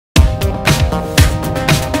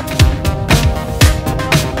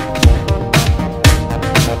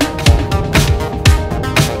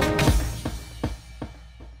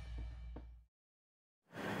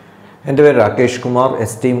എൻ്റെ പേര് Rakesh Kumar.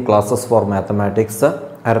 Esteem classes for mathematics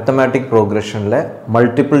arithmetic progressionലെ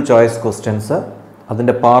multiple choice questions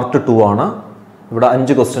അതിൻ്റെ പാർട്ട് 2 ആണ്. ഇവിടെ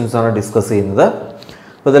 5 ക്വസ്റ്റ്യൻസ് ആണ് ഡിസ്കസ് ചെയ്യുന്നത്.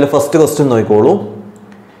 അപ്പോൾ ഇതിൽ ഫസ്റ്റ് ക്വസ്റ്റ്യൻ നോക്കിക്കോളൂ.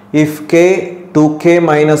 If k 2k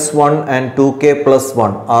minus 1 and 2k plus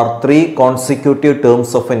 1 are 3 consecutive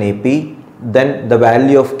terms of an AP, then the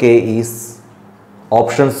value of k is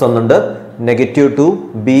options തന്നിട്ടുണ്ട്. -2,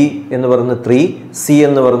 b എന്ന് പറയുന്നത് 3, c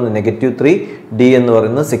എന്ന് പറയുന്നത് -3, d എന്ന്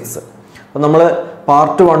പറയുന്നത് 6. അപ്പോൾ നമ്മൾ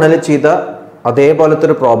പാർട്ട് 1 ചെയ്ത അതേപോലത്തെ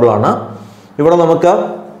ഒരു പ്രോബ്ലം ആണ്. ഇവിടെ നമുക്ക്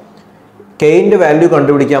കെയിൻ്റെ വാല്യൂ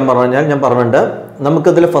കണ്ടുപിടിക്കാൻ പറഞ്ഞാൽ ഞാൻ പറഞ്ഞിട്ടുണ്ട്,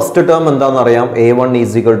 നമുക്കിതിൽ ഫസ്റ്റ് ടേം എന്താണെന്ന് അറിയാം, a1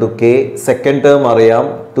 is equal to k, second term അറിയാം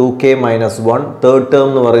 2k മൈനസ് 1, തേർഡ് ടേം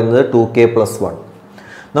എന്ന് പറയുന്നത് 2k പ്ലസ് 1.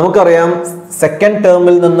 നമുക്കറിയാം സെക്കൻഡ്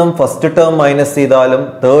ടേമിൽ നിന്നും ഫസ്റ്റ് ടേം മൈനസ് ചെയ്താലും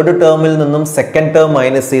തേർഡ് ടേമിൽ നിന്നും സെക്കൻഡ് ടേം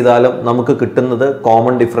മൈനസ് ചെയ്താലും നമുക്ക് കിട്ടുന്നത്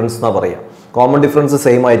കോമൺ ഡിഫറൻസ് എന്നാണ് പറയാം. കോമൺ ഡിഫറൻസ്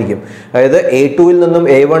സെയിം ആയിരിക്കും. അതായത് a2ൽ നിന്നും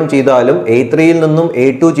a1 ചെയ്താലും a3യിൽ നിന്നും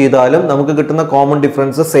a2 ചെയ്താലും നമുക്ക് കിട്ടുന്ന കോമൺ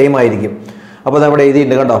ഡിഫറൻസ് സെയിം ആയിരിക്കും. അപ്പോൾ നമ്മുടെ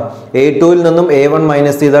എഴുതിയിട്ടുണ്ട് കണ്ടോ, a2ൽ നിന്നും a1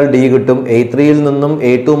 മൈനസ് ചെയ്താൽ d കിട്ടും, a3യിൽ നിന്നും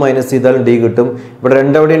a2 മൈനസ് ചെയ്താൽ d കിട്ടും. ഇവിടെ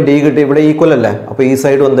രണ്ടവിടെയും d കിട്ടി, ഇവിടെ ഈക്വൽ അല്ലേ, അപ്പോൾ ഈ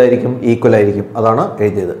സൈഡും എന്തായിരിക്കും, ഈക്വൽ ആയിരിക്കും. അതാണ്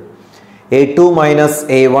എഴുതിയത്. a2 minus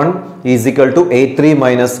a1 is equal to a3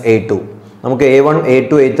 minus a2. നമുക്ക് a1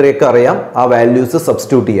 a2 a3 ഒക്കെ അറിയാം, ആ വാല്യൂസ്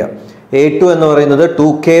സബ്സ്റ്റിറ്റ്യൂട്ട് ചെയ്യാം. a2 എന്ന് പറയുന്നത്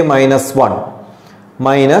 2k മൈനസ് 1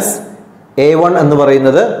 മൈനസ് a1 എന്ന്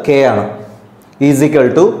പറയുന്നത് k ആണ്, ഈസ് ഈക്വൽ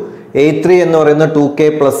ടു a3 എന്ന് പറയുന്നത് 2k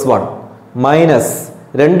പ്ലസ് 1 മൈനസ്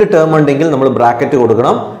രണ്ട് ടേം ഉണ്ടെങ്കിൽ നമ്മൾ ബ്രാക്കറ്റ്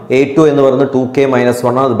കൊടുക്കണം. a2 എന്ന് പറയുന്നത് 2k മൈനസ്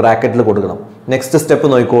 1 ആണ്, അത് ബ്രാക്കറ്റിൽ കൊടുക്കണം. നെക്സ്റ്റ് സ്റ്റെപ്പ്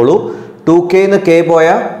നോക്കിക്കോളൂ. 2k ന്ന് k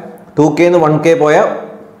പോയാൽ 2k ന്ന് 1k പോയാൽ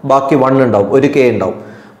ബാക്കി 1 ഉണ്ടാവും, ഒരു k ഉണ്ടാവും.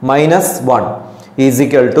 Minus 1 is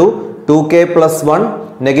equal to 2k plus 1,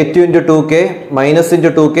 negative into 2k, minus into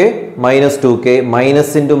 2k, minus 2k,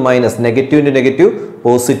 minus into minus, negative into negative,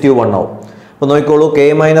 positive 1 ആവും. അപ്പോൾ നോക്കിക്കോളൂ, k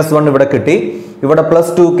മൈനസ് 1 ഇവിടെ കിട്ടി, ഇവിടെ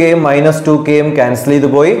plus 2k minus 2k cancel ചെയ്ത്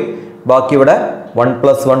പോയി, ബാക്കി ഇവിടെ 1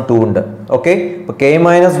 പ്ലസ് 1 2 ഉണ്ട്. ഓക്കെ, അപ്പോൾ k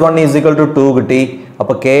minus 1 is equal to 2 കിട്ടി.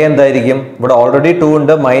 അപ്പോൾ k എന്തായിരിക്കും, ഇവിടെ ഓൾറെഡി 2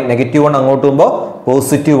 ഉണ്ട്, നെഗറ്റീവ് 1 അങ്ങോട്ട് പോകുമ്പോൾ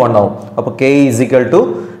പോസിറ്റീവ് 1 ആവും. അപ്പോൾ k ഈസ് ഈക്വൽ ടു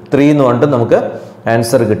 3 എന്ന് പറഞ്ഞിട്ട് നമുക്ക്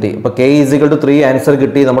ആൻസർ കിട്ടി. അപ്പോൾ k is equal to 3 answer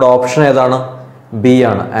കിട്ടി. നമ്മുടെ ഓപ്ഷൻ ഏതാണ്, ബി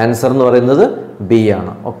ആണ്. ആൻസർ എന്ന് പറയുന്നത് ബി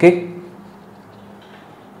ആണ്. ഓക്കെ,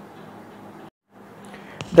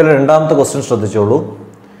 ഇതിൽ രണ്ടാമത്തെ ക്വസ്റ്റ്യൻ ശ്രദ്ധിച്ചോളൂ.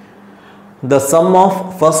 The sum of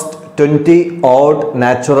first 20 odd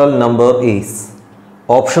natural number is,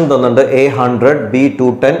 option തന്നിട്ടുണ്ട് a 100, b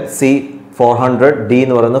 210, c 400, d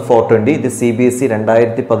എന്ന് പറയുന്നത് 420. ഇത് CBSE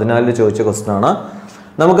 2014 ചോദിച്ച ക്വസ്റ്റ്യൻ ആണ്.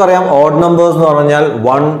 നമുക്കറിയാം ഓഡ് നമ്പേഴ്സ് എന്ന് പറഞ്ഞാൽ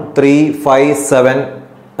 1, 3, 5, 7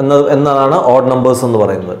 എന്നതാണ് ഓഡ് നമ്പേഴ്സ് എന്ന്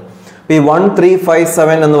പറയുന്നത്. അപ്പോൾ ഈ 1, 3, 5,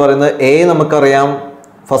 7 എന്ന് പറയുന്നത് a നമുക്കറിയാം,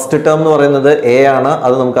 ഫസ്റ്റ് ടേം എന്ന് പറയുന്നത് a ആണ്,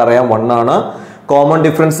 അത് നമുക്കറിയാം 1 ആണ്. കോമൺ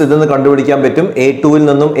ഡിഫറൻസ് ഇതെന്ന് കണ്ടുപിടിക്കാൻ പറ്റും. a2ൽ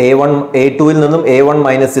നിന്നും a1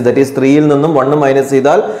 മൈനസ് ചെയ്ത്, ദാറ്റ് ഈസ് 3യിൽ നിന്നും 1 മൈനസ്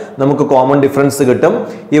ചെയ്താൽ നമുക്ക് കോമൺ ഡിഫറൻസ് കിട്ടും.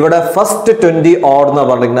 ഇവിടെ ഫസ്റ്റ് 20 ഓഡ് എന്ന്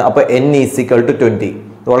പറഞ്ഞിരിക്കുന്നത്, അപ്പോൾ n ഈസ് ഈക്വൽ ടു 20.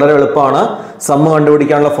 വളരെ എളുപ്പമാണ്. സമ്മ്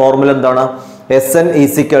കണ്ടുപിടിക്കാനുള്ള ഫോർമുല എന്താണ്, Sn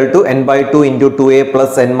is equal to n/2 into 2a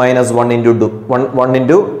plus n minus 1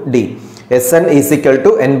 into d. Sn is equal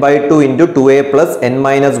to n/2 into 2a plus n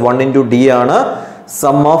minus 1 into d ആണ്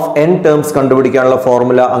some of n terms കണ്ടുപിടിക്കാനുള്ള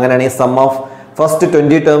formula. അങ്ങനെയാണെങ്കിൽ some of first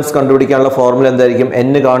 20 terms കണ്ടുപിടിക്കാനുള്ള formula എന്തായിരിക്കും,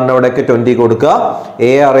 n കാണുന്നവിടെയൊക്കെ 20 കൊടുക്കുക,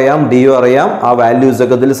 a അറിയാം, d അറിയാം, ആ values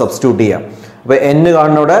ഒക്കെ ഇതിൽ സബ്സ്റ്റിറ്റ്യൂട്ട് ചെയ്യാം. അപ്പോൾ n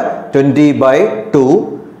കാണുന്നവിടെ 20/2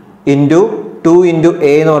 ഇൻറ്റു 2 ഇൻറ്റു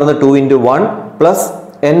a എന്ന് പറയുന്നത് 2 into 1 plus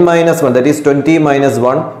n minus 1, that is 20 minus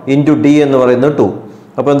 1 into d എന്ന് പറയുന്നത് 2.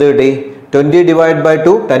 അപ്പോൾ എന്ത് കിട്ടി, 20 ഡിവൈഡ് ബൈ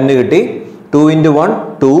 2 10 കിട്ടി, 2 ഇൻറ്റു 1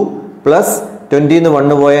 2 പ്ലസ് 20 എന്ന്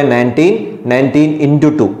 1 പോയാൽ 19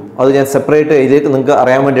 ഇൻറ്റു 2. അത് ഞാൻ സെപ്പറേറ്റ് എഴുതി നിങ്ങൾക്ക്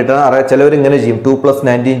അറിയാൻ വേണ്ടിയിട്ടാണ്. ചിലവർ ഇങ്ങനെ ചെയ്യും, 2 പ്ലസ്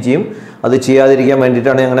 19 ചെയ്യും. അത് ചെയ്യാതിരിക്കാൻ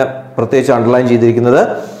വേണ്ടിയിട്ടാണ് അങ്ങനെ പ്രത്യേകിച്ച് അണ്ടർലൈൻ ചെയ്തിരിക്കുന്നത്.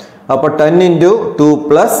 അപ്പോൾ 10 ഇൻറ്റു 2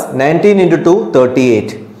 പ്ലസ് 19 ഇൻറ്റു 2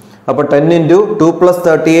 38. അപ്പോൾ 10 ഇൻറ്റു 2 പ്ലസ്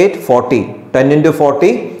 38 40, 10 ഇൻറ്റു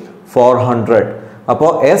 40 400.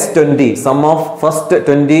 അപ്പോൾ S20 some of first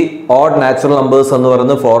 20 odd natural numbers എന്ന്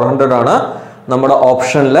പറയുന്നത് 400 ആണ്. നമ്മുടെ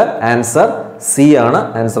ഓപ്ഷനിൽ ആൻസർ സി ആണ്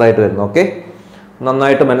ആൻസർ ആയിട്ട് വരുന്നത്. ഓക്കെ,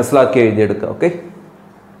 നന്നായിട്ട് മനസ്സിലാക്കി എഴുതിയെടുക്കുക. ഓക്കെ,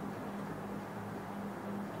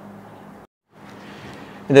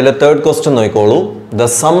 ഇതിൽ തേർഡ് ക്വസ്റ്റ്യൻ നോക്കിക്കോളൂ. The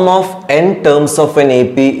sum of n terms of N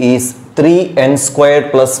AP is 3n²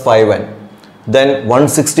 plus 5n, then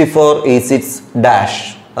 164 is it's dash.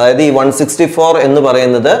 അതായത് ഈ 164 എന്ന്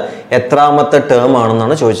പറയുന്നത് എത്രാമത്തെ ടേം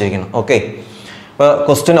ആണെന്നാണ് ചോദിച്ചിരിക്കുന്നത്. ഓക്കെ, ഇപ്പോൾ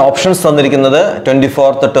ക്വസ്റ്റ്യൻ ഓപ്ഷൻസ് തന്നിരിക്കുന്നത്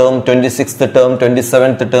 24th term, 26th term,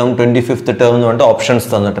 27th term, 25th term എന്ന് പറഞ്ഞിട്ട് ഓപ്ഷൻസ്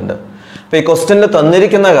തന്നിട്ടുണ്ട്. അപ്പോൾ ഈ ക്വസ്റ്റ്യനിൽ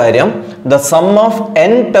തന്നിരിക്കുന്ന കാര്യം, the sum of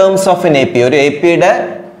n terms of N AP, ഒരു APയുടെ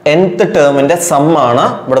nth ടേമിന്റെ സം ആണ്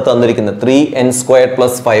ഇവിടെ തന്നിരിക്കുന്നത് 3n²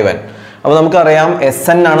 + 5n. അപ്പോൾ നമുക്കറിയാം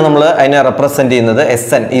Sn ആണ് നമ്മൾ അതിനെ റെപ്രസെന്റ് ചെയ്യുന്നത്.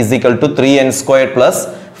 Sn is equal to 3n² +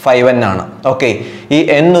 5n ആണ്. ഓക്കെ, ഈ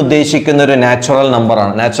n ഉദ്ദേശിക്കുന്ന ഒരു നാച്ചുറൽ നമ്പർ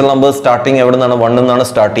ആണ്. നാച്ചുറൽ നമ്പർ സ്റ്റാർട്ടിങ് എവിടെ നിന്നാണ്? 1 നിന്നാണ്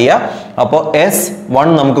സ്റ്റാർട്ട് ചെയ്യുക. അപ്പോൾ S1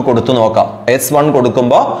 നമുക്ക് കൊടുത്തു നോക്കാം. S1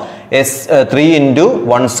 കൊടുക്കുമ്പോൾ 3 ×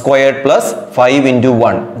 1² + 5 ×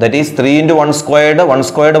 1, that is 3 × 1²,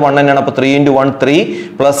 1² 1 തന്നെയാണ്. അപ്പോൾ 3 × 1 3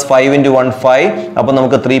 + 5 × 1 5. അപ്പോൾ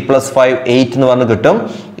നമുക്ക് 3 + 5 8 എന്ന് പറഞ്ഞ് കിട്ടും.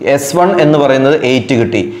 S1 എന്ന് പറയുന്നത് 8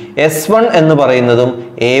 കിട്ടി. S1 എന്ന് പറയുന്നതും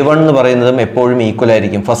A1 എന്ന് പറയുന്നതും എപ്പോഴും ഈക്വൽ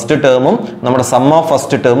ആയിരിക്കും. ഫസ്റ്റ് ടേമും നമ്മുടെ സം ഓഫ്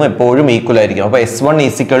ഫസ്റ്റ് ടേമും എപ്പോഴും ഈക്വൽ ആയിരിക്കും. അപ്പോൾ S1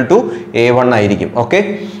 = A1 ആയിരിക്കും. ഓക്കെ,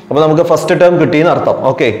 അപ്പോൾ നമുക്ക് ഫസ്റ്റ് ടേം കിട്ടിയെന്ന് അർത്ഥം.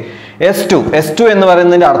 ഓക്കെ, S2 എന്ന്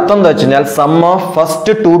പറയുന്നതിന്റെ അർത്ഥം എന്താ വെച്ച് കഴിഞ്ഞാൽ സം ഓഫ്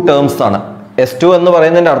ഫസ്റ്റ് 2 ടേംസ് ആണ്. S2 എന്ന്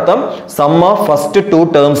പറയുന്നതിന്റെ അർത്ഥം സം ഓഫ് ഫസ്റ്റ് 2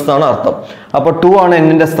 ടേംസ് ആണ് അർത്ഥം. അപ്പോൾ 2 ആണ്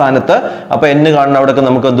n-ന്റെ സ്ഥാനത്ത്. അപ്പോൾ n കാണുന്ന അവിടേക്ക്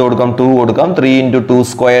നമുക്ക് എന്ത് കൊടുക്കാം? 2 കൊടുക്കാം. 3 ×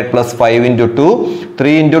 2² + 5 × 2.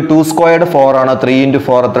 3 × 2² 4 ആണ്. 3 ×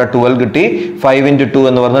 4 എത്ര? 12 കിട്ടി. 5 × 2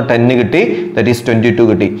 എന്ന് പറഞ്ഞാൽ 10 കിട്ടി. ദാറ്റ് ഈസ് 22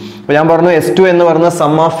 കിട്ടി. അപ്പോൾ ഞാൻ പറഞ്ഞു S2 എന്ന് പറയുന്നത്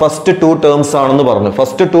സം ഓഫ് ഫസ്റ്റ് 2 ടേംസ് ആണെന്ന് പറഞ്ഞു.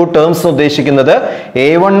 ഫസ്റ്റ് 2 ടേംസ് ഉദ്ദേശിക്കുന്നത്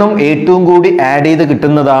A1ഉം A2ഉം കൂടി ആഡ് ചെയ്ത്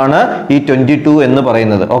കിട്ടുന്നതാണ് ഈ 22 എന്ന്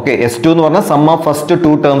പറയുന്നത്. ഓക്കെ, S2 എന്ന് പറഞ്ഞാൽ സം ഓഫ് ഫസ്റ്റ്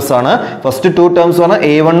 2 ടേംസ് ആണ്. ഫസ്റ്റ് 2 ടേംസ് പറഞ്ഞാൽ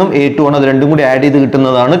A1ഉം A2 ആണ്. അത് രണ്ടും കൂടി ആഡ് ചെയ്ത്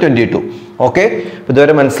കിട്ടുന്നതാണ് 22. ഓക്കെ,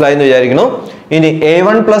 ഇതുവരെ മനസ്സിലായി എന്ന് വിചാരിക്കുന്നു. ഇനി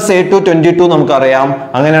A1 + A2 22 നമുക്കറിയാം.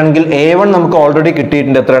 അങ്ങനെയാണെങ്കിൽ A1 നമുക്ക് ഓൾറെഡി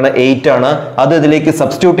കിട്ടിയിട്ടുണ്ട്. എത്രയാണ്? 8 ആണ്. അത് ഇതിലേക്ക്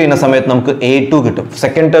സബ്സ്റ്റിറ്റ്യൂട്ട് ചെയ്യുന്ന സമയത്ത് നമുക്ക് A2 കിട്ടും.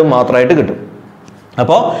 സെക്കൻഡ് ടേം മാത്രമായിട്ട് കിട്ടും.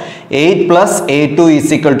 അപ്പോൾ 8 + A2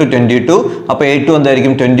 = 22. അപ്പോൾ A2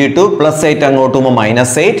 എന്തായിരിക്കും? 22 + 8 അങ്ങോട്ട് പോകുമ്പോൾ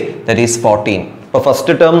 -8, ദാറ്റ് ഈസ് 14. അപ്പോൾ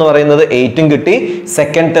ഫസ്റ്റ് ടേം എന്ന് പറയുന്നത് 8ഉം കിട്ടി.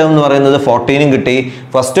 സെക്കൻഡ് ടേം എന്ന് പറയുന്നത് 14ഉം കിട്ടി.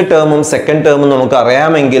 ഫസ്റ്റ് ടേമും സെക്കൻഡ് ടേമും നമുക്ക്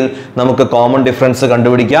അറിയാമെങ്കിൽ നമുക്ക് കോമൺ ഡിഫറൻസ്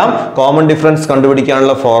കണ്ടുപിടിക്കാം. കോമൺ ഡിഫറൻസ്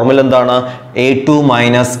കണ്ടുപിടിക്കാനുള്ള ഫോർമുല എന്താണ്? A2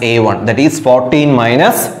 - A1, that is 14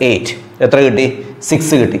 - 8. എത്ര കിട്ടി?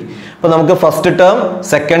 6 കിട്ടി. അപ്പോൾ നമുക്ക് first term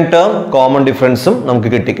second term common ഡിഫറൻസും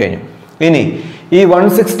നമുക്ക് കിട്ടിക്കഴിഞ്ഞു. ഇനി ഈ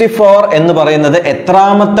 164 എന്ന് പറയുന്നത്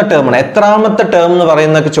എത്രാമത്തെ ടേമാണ്? എത്രാമത്തെ ടേം എന്ന്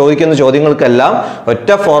പറയുന്ന ചോദിക്കുന്ന ചോദ്യങ്ങൾക്കെല്ലാം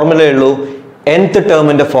ഒറ്റ ഫോർമുലയേ ഉള്ളൂ. nth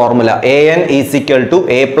ടേമിന്റെ formula an =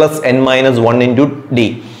 a + n - 1 × d.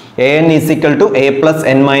 an = a +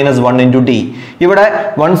 n - 1 × d. ഇവിടെ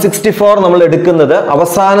 164 നമ്മൾ എടുക്കുന്നത്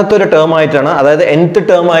അവസാനത്തെ ഒരു ടേം ആയിട്ടാണ്. അതായത് nth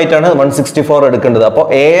ടേം ആയിട്ടാണ് 164 എടുക്കേണ്ടത്. അപ്പോൾ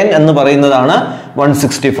an എന്ന് പറയുന്നതാണ്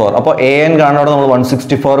 164. അപ്പോൾ an കാണാതെ നമ്മൾ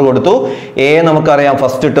 164 കൊടുത്തു. a നമുക്കറിയാം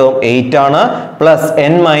ഫസ്റ്റ് ടേം 8 ആണ്. പ്ലസ്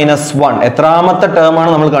n - 1 എത്രാമത്തെ ടേം ആണ്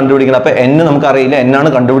നമ്മൾ കണ്ടുപിടിക്കുന്നത്? അപ്പോൾ n നമുക്കറിയില്ല, n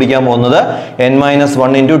ആണ് കണ്ടുപിടിക്കാൻ പോകുന്നത്. n -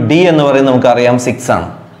 1 × d എന്ന് പറയുന്നത് നമുക്കറിയാം 6 ആണ്.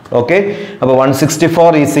 ഓക്കെ, അപ്പോൾ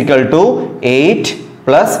 164 = 8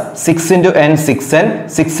 plus 6 × n 6n,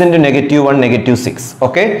 6 × -1 -6.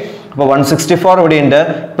 ഓക്കെ, അപ്പോൾ 164 ഇവിടെ ഉണ്ട്.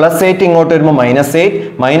 +8 ഇങ്ങോട്ട് വരുമ്പോൾ -8,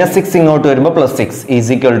 -6 ഇങ്ങോട്ട് വരുമ്പോൾ +6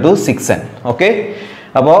 = 6n. ഓക്കെ,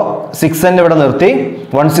 അപ്പോൾ 6n ഇവിടെ നിർത്തി.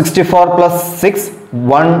 164 + 6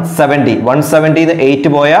 170. 170 8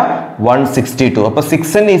 പോയാൽ 162. അപ്പോൾ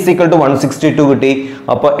 6n = 162 കിട്ടി.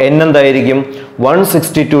 അപ്പോൾ n എന്തായിരിക്കും?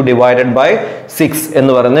 162 / 6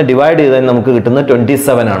 എന്ന് പറയുന്നത് ഡിവൈഡ് ചെയ്താൽ നമുക്ക് കിട്ടുന്നത്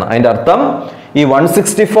 27 ആണ്. അതിൻ്റെ അർത്ഥം ഈ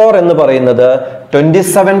 164 എന്ന് പറയുന്നത്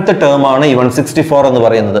 27th ടേം ആണ്. ഈ 164 എന്ന്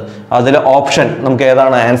പറയുന്നത് അതിൽ ഓപ്ഷൻ നമുക്ക്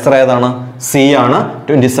ഏതാണ്? ആൻസർ ഏതാണ്? സി ആണ്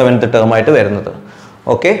 27th ടേം ആയിട്ട് വരുന്നത്.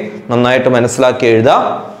 ഓക്കെ, നന്നായിട്ട് മനസ്സിലാക്കി എഴുതാം.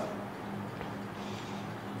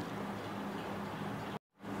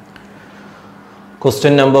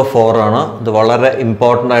 ക്വസ്റ്റ്യൻ നമ്പർ 4 ആണ്. ഇത് വളരെ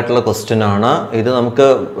ഇമ്പോർട്ടൻ്റ് ആയിട്ടുള്ള ക്വസ്റ്റ്യൻ ആണ്. ഇത് നമുക്ക്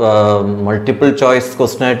മൾട്ടിപ്പിൾ ചോയ്സ്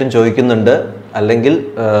ക്വസ്റ്റ്യൻ ആയിട്ടും ചോദിക്കുന്നുണ്ട്, അല്ലെങ്കിൽ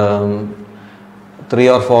 3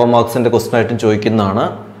 or 4 മാർക്സിൻ്റെ ക്വസ്റ്റ്യൻ ആയിട്ടും ചോദിക്കുന്നതാണ്.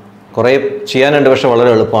 കുറേ ചെയ്യാനുണ്ട്, പക്ഷെ വളരെ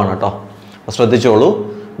എളുപ്പമാണ് കേട്ടോ. അപ്പോൾ ശ്രദ്ധിച്ചോളൂ.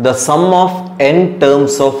 The sum of n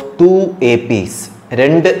terms of 2 APs,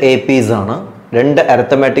 2 APs ആണ്, 2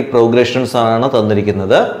 അരിത്തമാറ്റിക് പ്രോഗ്രഷൻസ് ആണ്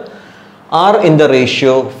തന്നിരിക്കുന്നത്. Are in the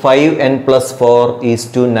ratio 5n + 4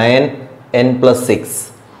 = 9n + 6.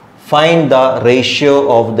 Find the ratio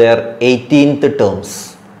of their 18th terms.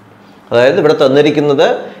 അതായത് ഇവിടെ തന്നിരിക്കുന്നത്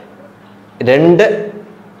 2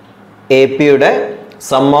 AP-യുടെ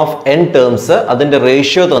സം ഓഫ് n ടേംസ്, അതിൻ്റെ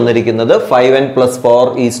റേഷ്യോ തന്നിരിക്കുന്നത് 5n + 4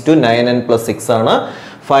 = 9n + 6 ആണ്.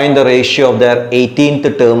 Find the ratio of their 18th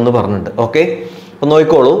term എന്ന് പറഞ്ഞിട്ടുണ്ട്. ഓക്കെ, അപ്പോൾ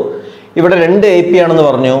നോക്കിക്കോളൂ. ഇവിടെ 2 AP ആണെന്ന്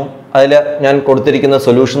പറഞ്ഞു. അതിൽ ഞാൻ കൊടുത്തിരിക്കുന്ന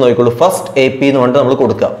സൊല്യൂഷൻ നോക്കിക്കോളൂ. ഫസ്റ്റ് AP എന്ന് പറഞ്ഞിട്ട് നമ്മൾ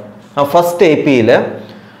കൊടുക്കാം. ആ ഫസ്റ്റ് APയിൽ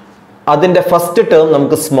അതിൻ്റെ ഫസ്റ്റ് ടേം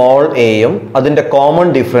നമുക്ക് സ്മോൾ എയും അതിൻ്റെ കോമൺ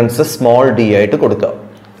ഡിഫറൻസ് സ്മോൾ d ആയിട്ട് കൊടുക്കാം.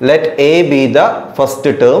 Let a be the first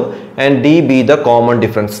term and d be the common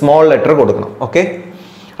difference. Small letter കൊടുക്കണം. ഓക്കെ,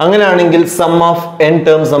 അങ്ങനെയാണെങ്കിൽ സം ഓഫ് n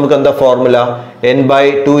ടേംസ് നമുക്ക് എന്താ formula?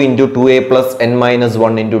 n/2 × 2a + n -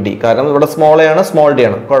 1 × d. കാരണം ഇവിടെ സ്മോൾ a ആണ്, സ്മോൾ d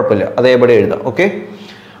ആണ്, കുഴപ്പമില്ല, അതേപടി എഴുതാം. ഓക്കെ,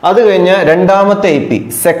 അത് കഴിഞ്ഞ് രണ്ടാമത്തെ AP,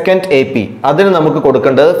 സെക്കൻഡ് AP, അതിന് നമുക്ക്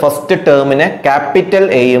കൊടുക്കേണ്ടത് ഫസ്റ്റ് ടേമിനെ ക്യാപിറ്റൽ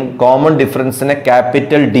എയും കോമൺ ഡിഫറൻസിനെ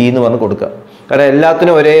ക്യാപിറ്റൽ ഡി എന്ന് പറഞ്ഞ് കൊടുക്കുക. കാരണം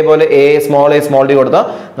എല്ലാത്തിനും ഒരേപോലെ എ സ്മോൾ ഡി കൊടുത്താൽ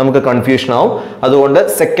നമുക്ക് കൺഫ്യൂഷൻ ആവും. അതുകൊണ്ട്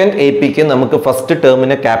സെക്കൻഡ് APക്ക് നമുക്ക് ഫസ്റ്റ്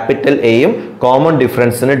ടേമിന് ക്യാപിറ്റൽ എയും കോമൺ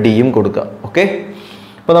ഡിഫറൻസിന് ഡിയും കൊടുക്കുക. ഓക്കെ,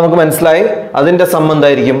 അപ്പോൾ നമുക്ക് മനസ്സിലായി. അതിൻ്റെ സം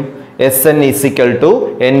എന്തായിരിക്കും? Sn is equal to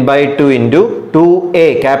n/2 into 2a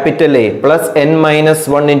capital A plus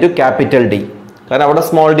n-1 into capital D. കാരണം അവിടെ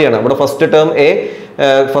സ്മോൾ ഡി ആണ്. ഇവിടെ ഫസ്റ്റ് ടേം എ,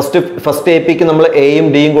 ഫസ്റ്റ് APക്ക് നമ്മൾ എയും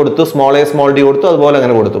ഡിയും കൊടുത്തു, സ്മോൾ ഡി കൊടുത്തു, അതുപോലെ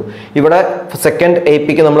അങ്ങനെ കൊടുത്തു. ഇവിടെ സെക്കൻഡ്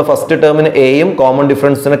APക്ക് നമ്മൾ ഫസ്റ്റ് ടേമിന് എയും കോമൺ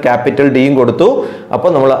ഡിഫറൻസിന് ക്യാപിറ്റൽ ഡിയും കൊടുത്തു.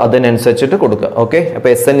 അപ്പോൾ നമ്മൾ അതിനനുസരിച്ചിട്ട് കൊടുക്കുക. ഓക്കെ, അപ്പോൾ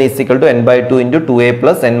Sn is equal to n/2 into 2a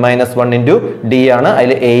plus n-1 into d ആണ്.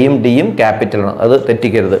 അതിൽ എയും ഡിയും ക്യാപിറ്റൽ ആണ്, അത്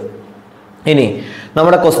തെറ്റിക്കരുത്. ഇനി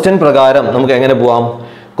നമ്മുടെ ക്വസ്റ്റ്യൻ പ്രകാരം നമുക്ക് എങ്ങനെ പോവാം?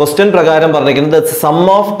 ക്വസ്റ്റ്യൻ പ്രകാരം പറഞ്ഞിരിക്കുന്നത് some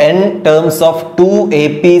of n terms of 2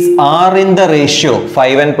 APs are in the ratio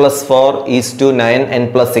 5n plus 4 is to 9n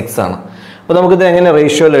plus 6 ആണ്. അപ്പോൾ നമുക്കിത് എങ്ങനെ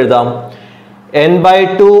റേഷ്യോയിൽ എഴുതാം?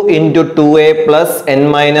 n/2 into 2a plus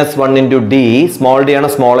n-1 into d, small D ആണ്,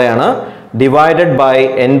 സ്മോൾ എ ആണ്, divided by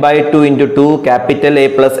n/2 into 2 capital A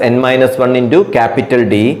plus n-1 into capital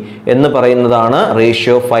D എന്ന് പറയുന്നതാണ്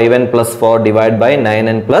ratio 5n plus 4 divided by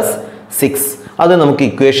 9n plus 6. അത് നമുക്ക്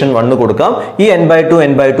ഇക്വേഷൻ 1 കൊടുക്കാം. ഈ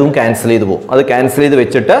n/2 ക്യാൻസൽ ചെയ്ത് പോകും. അത് ക്യാൻസൽ ചെയ്ത്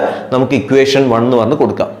വെച്ചിട്ട് നമുക്ക് ഇക്വേഷൻ 1 എന്ന് പറഞ്ഞ്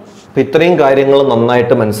കൊടുക്കാം. അപ്പോൾ ഇത്രയും കാര്യങ്ങൾ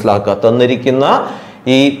നന്നായിട്ട് മനസ്സിലാക്കുക. തന്നിരിക്കുന്ന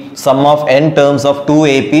ഈ some of n terms of 2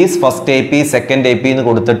 APs, first AP, second AP എന്ന്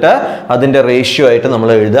കൊടുത്തിട്ട് അതിൻ്റെ റേഷ്യോ ആയിട്ട്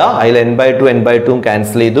നമ്മൾ എഴുതുക. അതിൽ n/2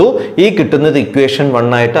 ക്യാൻസൽ ചെയ്തു. ഈ കിട്ടുന്നത് ഇക്വേഷൻ 1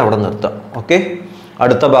 ആയിട്ട് അവിടെ നിർത്താം. ഓക്കെ,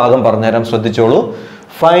 അടുത്ത ഭാഗം പറഞ്ഞുതരാം, ശ്രദ്ധിച്ചോളൂ.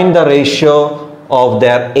 Find the ratio of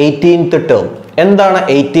their 18th term. എന്താണ്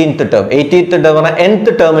 18th ടേം? 18th ടേം പറഞ്ഞാൽ nth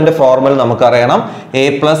ടേമിന്റെ formula നമുക്കറിയണം. a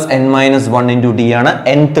plus n-1 into d ആണ്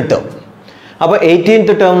nth ടേം. അപ്പോൾ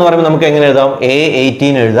 18th ടേം എന്ന് പറയുമ്പോൾ നമുക്ക് എങ്ങനെ എഴുതാം?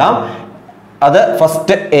 a18 എഴുതാം. അത്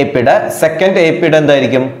ഫസ്റ്റ് APയുടെ, സെക്കൻഡ് APയുടെ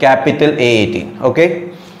എന്തായിരിക്കും? Capital A18. ഓക്കെ,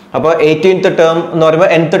 അപ്പോൾ 18th ടേം എന്ന് പറയുമ്പോൾ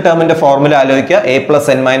nth ടേമിന്റെ ഫോർമുല ആലോചിക്കുക. a plus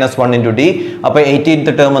n-1 into d. അപ്പോൾ 18th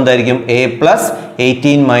ടേം എന്തായിരിക്കും? a plus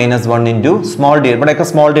 18 - 1 into small D. ഇവിടെയൊക്കെ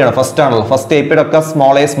സ്മോൾ ഡി ആണ്, ഫസ്റ്റ് ആണല്ലോ. ഫസ്റ്റ് APയുടെ ഒക്കെ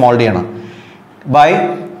സ്മോൾ ഡി ആണ്. ബൈ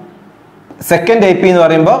സെക്കൻഡ് AP എന്ന്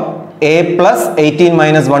പറയുമ്പോൾ a plus 18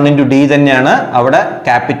 - 1 into d തന്നെയാണ്. അവിടെ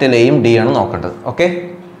ക്യാപിറ്റൽ എയും ഡി ആണ് നോക്കേണ്ടത്. ഓക്കെ,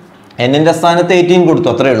 എന്നിന്റെ സ്ഥാനത്ത് 18 കൊടുത്തു,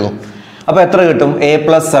 അത്രേ ഉള്ളൂ. അപ്പോൾ എത്ര കിട്ടും? a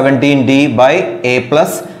plus 17d by a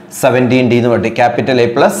plus 17d എന്ന് കിട്ടി. Capital A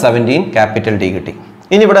plus 17 capital D കിട്ടി.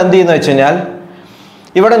 ഇനി ഇവിടെ എന്ത് ചെയ്യുന്ന വെച്ച് കഴിഞ്ഞാൽ,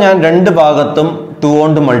 ഇവിടെ ഞാൻ രണ്ട് ഭാഗത്തും 2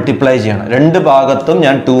 കൊണ്ട് മൾട്ടിപ്ലൈ ചെയ്യണം. രണ്ട് ഭാഗത്തും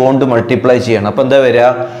ഞാൻ 2 കൊണ്ട് മൾട്ടിപ്ലൈ ചെയ്യണം. അപ്പോൾ എന്താ വരിക?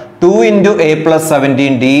 2 into a plus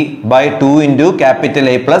 17d by 2 into capital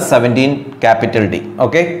A plus 17 capital D.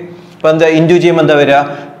 Okay, അപ്പോൾ എന്താ ഇൻറ്റു ചെയ്യുമ്പോൾ എന്താ വരിക?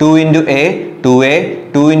 2 into a 2a,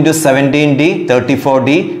 2 into 17d 34d,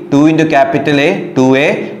 2 into capital A 2a,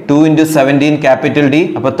 2 into 17 capital D,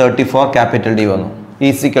 അപ്പോൾ 34 capital D വന്നു.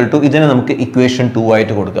 ഈസിക്കൽ ടു ഇതിനെ നമുക്ക് ഇക്വേഷൻ 2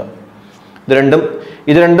 ആയിട്ട് കൊടുക്കാം.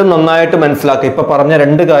 ഇത് രണ്ടും നന്നായിട്ട് മനസ്സിലാക്കി. ഇപ്പൊ പറഞ്ഞ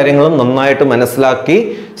രണ്ട് കാര്യങ്ങളും നന്നായിട്ട് മനസ്സിലാക്കി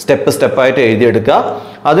സ്റ്റെപ്പായിട്ട് എഴുതിയെടുക്കുക.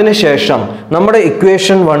 അതിനുശേഷം നമ്മുടെ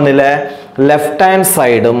ഇക്വേഷൻ 1-ലെ ലെഫ്റ്റ് ഹാൻഡ്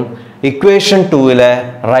സൈഡും ഇക്വേഷൻ 2-ലെ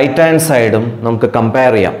റൈറ്റ് ഹാൻഡ് സൈഡും നമുക്ക്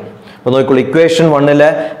കമ്പയർ ചെയ്യാം. അപ്പോൾ നോക്കിക്കോളൂ, ഇക്വേഷൻ 1-ലെ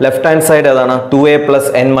ലെഫ്റ്റ് ഹാൻഡ് സൈഡ് ഏതാണ്? 2a plus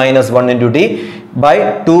n-1 into d by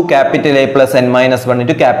 2 capital A plus n-1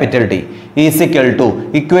 into capital D is equal to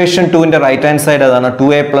equation 2-ന്റെ right hand side ഏതാണ്?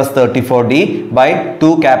 2a plus 34d by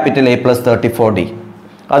 2 capital A plus 34d.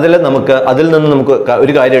 അതിൽ നിന്ന് നമുക്ക്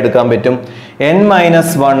ഒരു കാര്യം എടുക്കാൻ പറ്റും.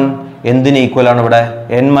 n-1 എന്തിന് ഈക്വൽ ആണ്? ഇവിടെ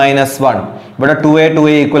n-1. ഇവിടെ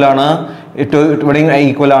 2a ഈക്വൽ ആണ്, ഇവിടെ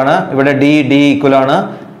ഈക്വൽ ആണ്, ഇവിടെ d ഈക്വൽ ആണ്,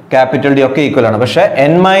 ക്യാപിറ്റൽ ഡി ഒക്കെ ഈക്വൽ ആണ്. പക്ഷെ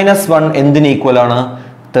n-1 എന്തിന് ഈക്വൽ ആണ്?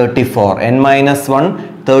 34. n-1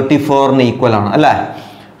 34-ന് ഈക്വൽ ആണ് അല്ലേ?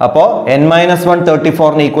 അപ്പോൾ n-1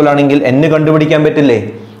 34-ന് ഈക്വൽ ആണെങ്കിൽ n കണ്ടുപിടിക്കാൻ പറ്റില്ലേ?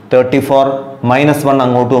 34 - 1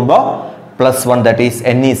 അങ്ങോട്ട് പോകുമ്പോൾ +1, that is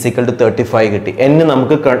n is equal to 35 കിട്ടി. n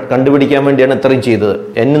നമുക്ക് കണ്ടുപിടിക്കാൻ വേണ്ടിയാണ് ഇത്രയും ചെയ്തത്.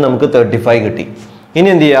 n നമുക്ക് 35 കിട്ടി. ഇനി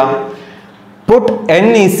എന്ത് ചെയ്യാം? Put n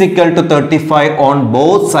is equal to 35 on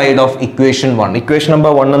both side of equation 1. Equation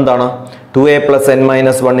number 1 എന്താണ്? 2a plus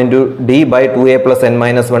n-1 into d by 2a plus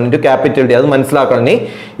n-1 into capital D. അത് മനസ്സിലാക്കണം. ഇനി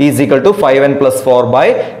is equal to 5n plus 4 by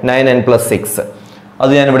 9n plus 6.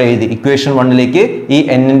 അത് ഞാൻ ഇവിടെ എഴുതി. Equation 1-ലേക്ക് ഈ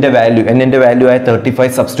n-ന്റെ value ആയ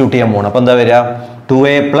 35 സബ്സ്റ്റിറ്റ്യൂട്ട് ചെയ്യാൻ പോകണം. അപ്പോൾ എന്താ വരിക?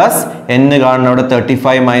 2a plus n കാണണം അവിടെ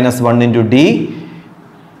 35 - 1 into d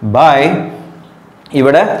by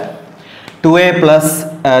ഇവിടെ 2a plus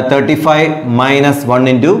 35 - 1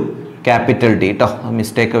 into capital D കേട്ടോ.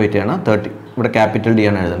 മിസ്റ്റേക്ക് പറ്റിയാണ്. 30 ഇവിടെ ക്യാപിറ്റൽ ഡി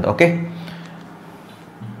ആണ് എഴുതേണ്ടത്. ഓക്കെ,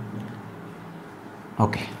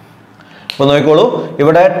 അപ്പോൾ നോക്കിക്കോളൂ,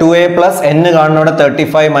 ഇവിടെ 2a plus n കാണുന്നവിടെ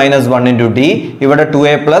 35 minus 1 into d, ഇവിടെ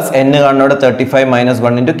 2a plus n കാണുന്നവിടെ 35 minus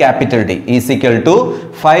 1 into capital D is equal to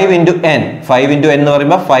 5 into n. 5 into n എന്ന്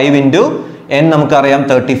പറയുമ്പോൾ 5 into n നമുക്കറിയാം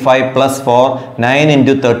 35 plus 4, 9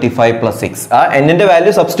 into 35 plus 6. ആ n-ന്റെ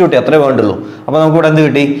വാല്യൂ സബ്സ്റ്റിറ്റ്യൂട്ട് അത്രേ വേണ്ടുള്ളൂ. അപ്പോൾ നമുക്ക് ഇവിടെ എന്ത്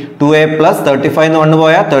കിട്ടി? 2a plus 35 എന്ന് 1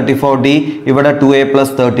 പോയാൽ 34d, ഇവിടെ 2a plus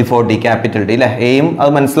 34d capital D അല്ലേ? എയും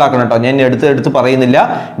അത് മനസ്സിലാക്കണം കേട്ടോ, ഞാൻ എടുത്ത് പറയുന്നില്ല.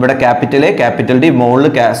 ഇവിടെ ക്യാപിറ്റൽ എ ക്യാപിറ്റൽ ഡി,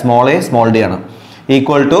 മുകളിൽ സ്മോൾ എ സ്മോൾ ഡി ആണ്.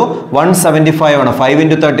 ഈക്വൽ ടു 175 ആണ്. 5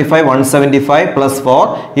 into 35 175 plus 4,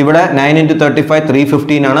 ഇവിടെ 9 into 35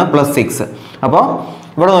 315 ആണ് പ്ലസ് 6. അപ്പോൾ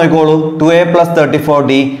ഇവിടെ നോക്കിക്കോളൂ, 2a plus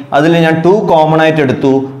 34d, അതിൽ ഞാൻ 2 കോമൺ ആയിട്ട് എടുത്തു,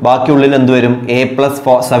 ബാക്കിയുള്ളിൽ എന്ത് വരും? a plus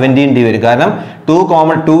 17d വരും. കാരണം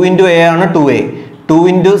 2 into a ആണ് 2a, 2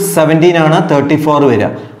 into 17 ആണ് 34 വരിക.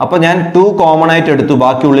 അപ്പോൾ ഞാൻ 2 കോമൺ ആയിട്ട് എടുത്തു,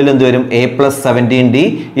 ബാക്കിയുള്ളിൽ എന്ത് വരും? a plus 17d.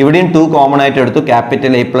 ഇവിടെയും 2 കോമൺ ആയിട്ട് എടുത്തു,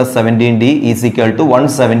 capital a plus 17d is equal to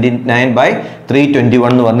 179 by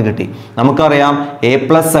 321 എന്ന് പറഞ്ഞ് കിട്ടി. നമുക്കറിയാം a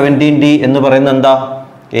plus 17d എന്ന് പറയുന്നത് എന്താ?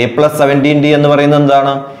 a plus 17d എന്ന് പറയുന്നത്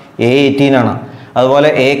എന്താണ്? a 18 ആണ്. അതുപോലെ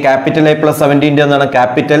a ക്യാപിറ്റൽ a പ്ലസ് 17 എന്നാണ്,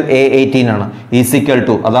 ക്യാപിറ്റൽ a 18 ആണ്. ഈസ് ഈക്വൽ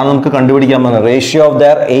ടു, അതാണ് നമുക്ക് കണ്ടുപിടിക്കാൻ പറഞ്ഞത്. Ratio of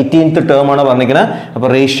there 18th term ആണ് പറഞ്ഞിരിക്കുന്നത്. അപ്പോൾ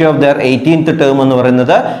ratio of there 18th term എന്ന്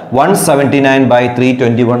പറയുന്നത് 179 by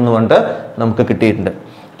 321 എന്ന് പറഞ്ഞിട്ട് നമുക്ക് കിട്ടിയിട്ടുണ്ട്.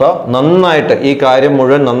 അപ്പോൾ നന്നായിട്ട് ഈ കാര്യം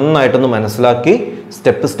മുഴുവൻ നന്നായിട്ടൊന്ന് മനസ്സിലാക്കി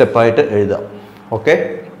സ്റ്റെപ്പായിട്ട് എഴുതാം. ഓക്കെ,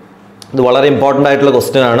 ഇത് വളരെ ഇമ്പോർട്ടൻ്റ് ആയിട്ടുള്ള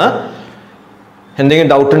ക്വസ്റ്റ്യൻ ആണ്.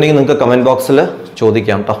 എന്തെങ്കിലും ഡൗട്ട് ഉണ്ടെങ്കിൽ നിങ്ങൾക്ക് കമൻറ്റ് ബോക്സിൽ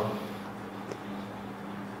ചോദിക്കാം കേട്ടോ.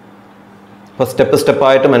 അപ്പോൾ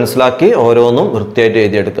സ്റ്റെപ്പായിട്ട് മനസ്സിലാക്കി ഓരോന്നും വൃത്തിയായിട്ട്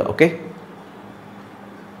എഴുതിയെടുക്കുക. ഓക്കെ,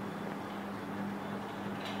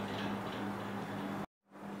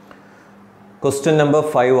 ക്വസ്റ്റ്യൻ നമ്പർ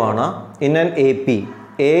 5 ആണ്. In an AP,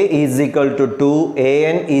 A is equal to 2,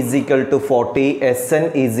 AN is equal to 40, SN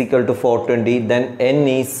is equal to 420, then N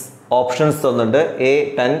is options തന്നിട്ടുണ്ട്. A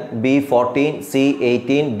 10, B 14, C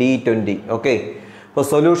 18, D 20. Okay, അപ്പോൾ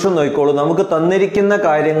സൊല്യൂഷൻ നോക്കിക്കോളൂ. നമുക്ക് തന്നിരിക്കുന്ന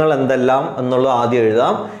കാര്യങ്ങൾ എന്തെല്ലാം എന്നുള്ളത് ആദ്യം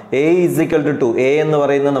എഴുതാം. A is equal to 2. A എന്ന്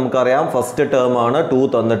പറയുന്നത് നമുക്കറിയാം ഫസ്റ്റ് ടേം ആണ്, 2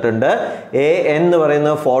 തന്നിട്ടുണ്ട്. AN എന്ന്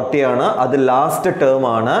പറയുന്നത് 40 ആണ്, അത് ലാസ്റ്റ് ടേം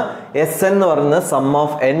ആണ്. SN എന്ന് പറയുന്നത് സം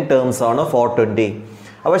ഓഫ് n ടേംസ് ആണ് 420.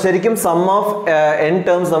 അപ്പോൾ ശരിക്കും സം ഓഫ് n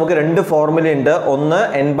ടേംസ് നമുക്ക് രണ്ട് ഫോർമുല ഉണ്ട്. ഒന്ന്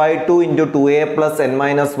n/2 into 2a plus n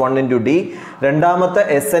minus 1 into d. രണ്ടാമത്തെ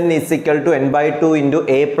SN is equal to n/2 into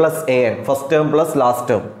a plus an, first term plus last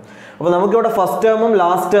term. അപ്പോൾ നമുക്കിവിടെ ഫസ്റ്റ് ടേമും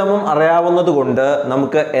ലാസ്റ്റ് ടേമും അറിയാവുന്നത് കൊണ്ട്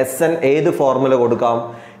നമുക്ക് SN ഏത് ഫോർമുല കൊടുക്കാം?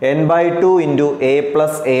 n/2 into a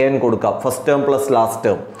plus an കൊടുക്കാം, first term plus last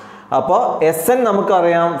term. അപ്പോൾ SN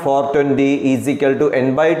നമുക്കറിയാം 420 ഈസ് ഈക്വൽ ടു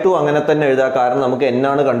n/2 അങ്ങനെ തന്നെ എഴുതാം, കാരണം നമുക്ക് n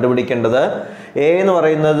ആണ് കണ്ടുപിടിക്കേണ്ടത്. a എന്ന്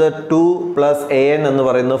പറയുന്നത് 2 പ്ലസ് an എന്ന്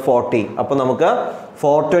പറയുന്നത് 40. അപ്പോൾ നമുക്ക്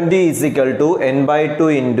 420 is equal to n/2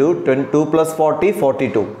 into 2 plus 40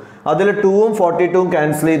 42. അതിൽ 2ഉം 42ഉം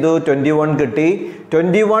ക്യാൻസൽ ചെയ്തു, 21 കിട്ടി.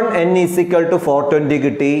 21 n ഈസ് ഈക്വൽ ടു 420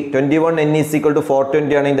 കിട്ടി. 21 n ഈസ് ഈക്വൽ ടു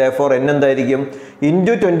 420 ആണെങ്കിൽ therefore n എന്തായിരിക്കും?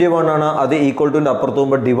 ഇൻറ്റു 21 ആണ്, അത് ഈക്വൽ ടുൻ്റെ അപ്പുറത്ത്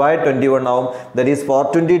പോകുമ്പോൾ ഡിവൈഡ് 21 ആവും. ദറ്റ് ഈസ്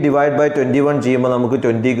 420 ഡിവൈഡ് ബൈ 21 ചെയ്യുമ്പോൾ നമുക്ക്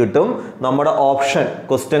 20 കിട്ടും. നമ്മുടെ ഓപ്ഷൻ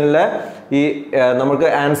ക്വസ്റ്റ്യനിലെ ഈ നമുക്ക്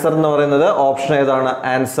ആൻസർ എന്ന് പറയുന്നത് ഓപ്ഷൻ ഏതാണ്?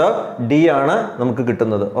 ആൻസർ D ആണ് നമുക്ക്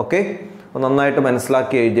കിട്ടുന്നത്. ഓക്കെ, അപ്പോൾ നന്നായിട്ട്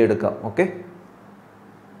മനസ്സിലാക്കി എഴുതിയെടുക്കാം. ഓക്കെ.